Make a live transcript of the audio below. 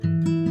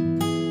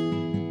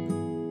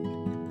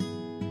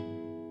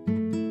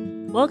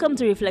Welcome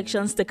to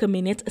Reflections Take a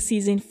Minute,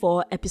 Season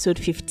 4, Episode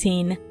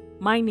 15.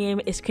 My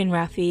name is Queen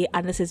Rafi,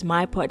 and this is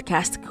my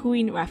podcast,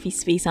 Queen Rafi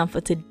Space. And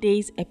for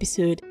today's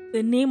episode,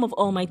 the name of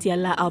Almighty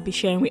Allah I'll be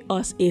sharing with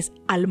us is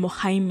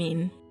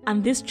Al-Muhaimin.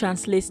 And this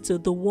translates to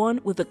the one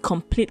with the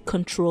complete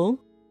control,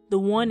 the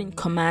one in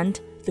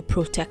command, the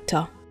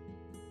protector.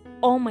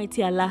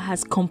 Almighty Allah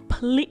has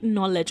complete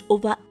knowledge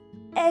over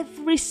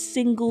every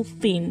single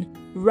thing,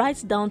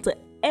 right down to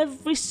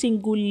every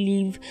single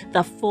leaf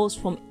that falls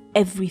from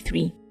every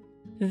tree.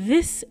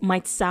 This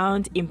might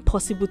sound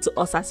impossible to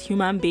us as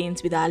human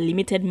beings with our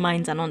limited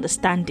minds and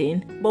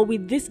understanding, but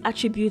with these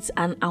attributes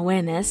and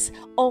awareness,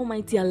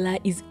 Almighty Allah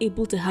is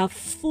able to have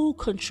full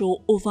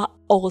control over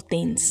all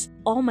things.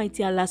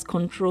 Almighty Allah's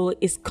control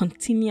is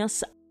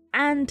continuous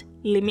and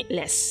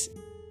limitless.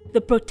 The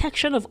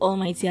protection of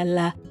Almighty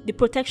Allah, the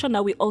protection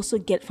that we also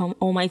get from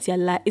Almighty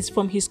Allah, is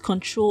from His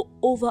control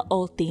over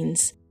all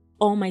things.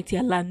 Almighty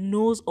Allah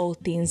knows all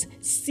things,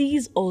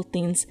 sees all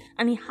things,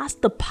 and He has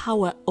the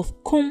power of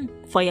Kun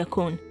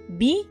Fayakun,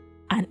 be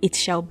and it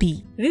shall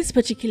be. This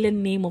particular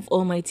name of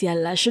Almighty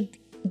Allah should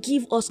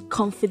give us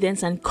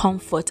confidence and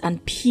comfort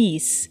and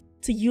peace.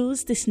 To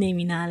use this name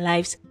in our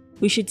lives,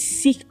 we should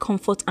seek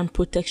comfort and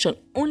protection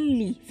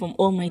only from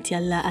Almighty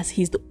Allah, as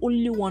He is the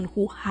only one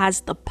who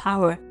has the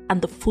power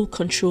and the full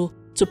control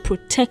to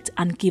protect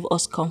and give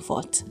us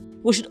comfort.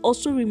 We should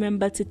also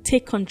remember to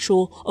take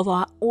control of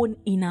our own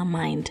inner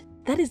mind.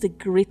 That is the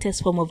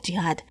greatest form of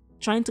jihad,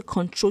 trying to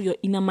control your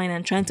inner mind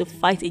and trying to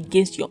fight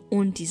against your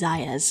own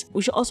desires.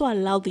 We should also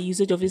allow the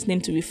usage of this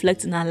name to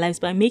reflect in our lives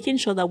by making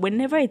sure that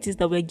whenever it is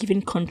that we're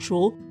given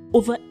control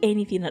over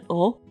anything at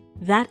all,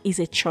 that is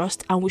a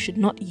trust, and we should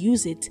not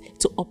use it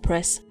to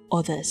oppress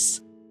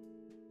others.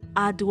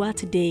 Our dua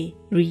today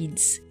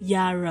reads,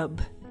 Ya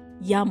Rab,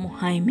 Ya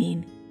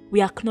Muhaimin,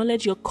 we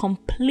acknowledge your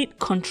complete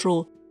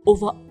control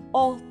over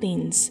all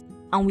things,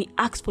 and we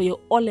ask for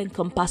your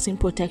all-encompassing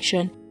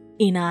protection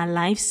in our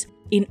lives,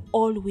 in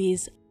all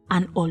ways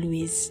and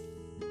always.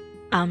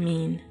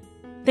 Amen.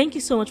 Thank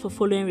you so much for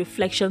following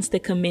Reflections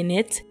Take a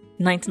Minute,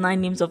 99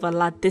 Names of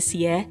Allah this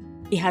year.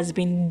 It has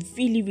been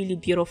really, really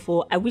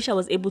beautiful. I wish I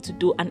was able to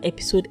do an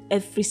episode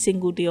every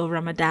single day of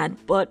Ramadan,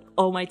 but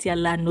Almighty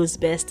Allah knows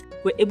best.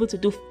 We're able to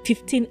do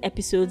 15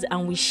 episodes,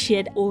 and we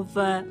shared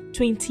over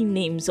 20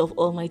 names of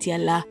Almighty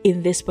Allah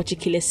in this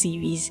particular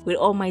series. With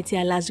Almighty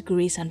Allah's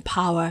grace and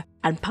power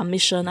and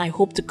permission, I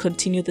hope to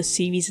continue the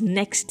series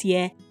next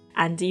year,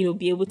 and you'll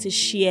be able to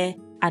share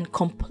and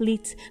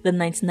complete the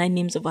 99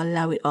 names of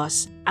Allah with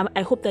us.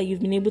 I hope that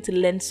you've been able to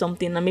learn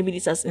something, and maybe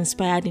this has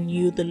inspired in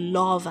you the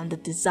love and the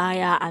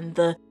desire and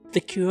the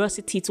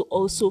curiosity to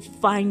also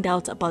find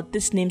out about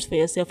these names for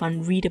yourself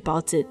and read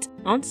about it.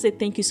 I want to say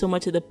thank you so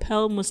much to the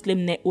Pearl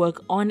Muslim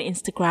Network on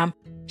Instagram.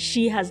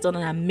 She has done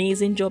an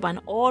amazing job, and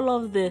all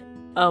of the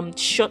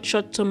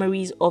short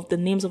summaries of the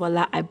names of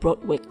Allah I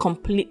brought were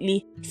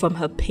completely from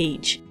her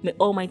page. May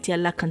Almighty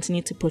Allah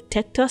continue to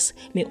protect us.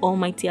 May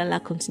Almighty Allah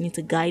continue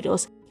to guide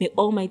us. May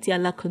Almighty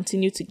Allah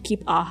continue to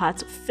keep our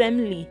hearts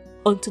firmly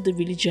onto the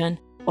religion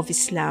of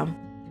Islam.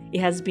 It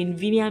has been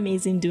really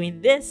amazing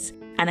doing this,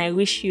 and I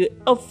wish you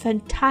a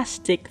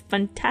fantastic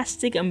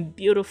and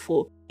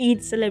beautiful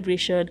Eid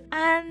celebration,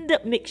 and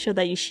make sure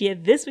that you share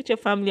this with your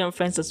family and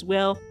friends as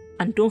well,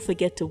 and don't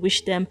forget to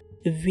wish them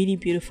a really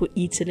beautiful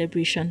Eid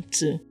celebration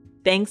too.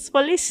 Thanks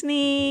for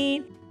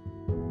listening.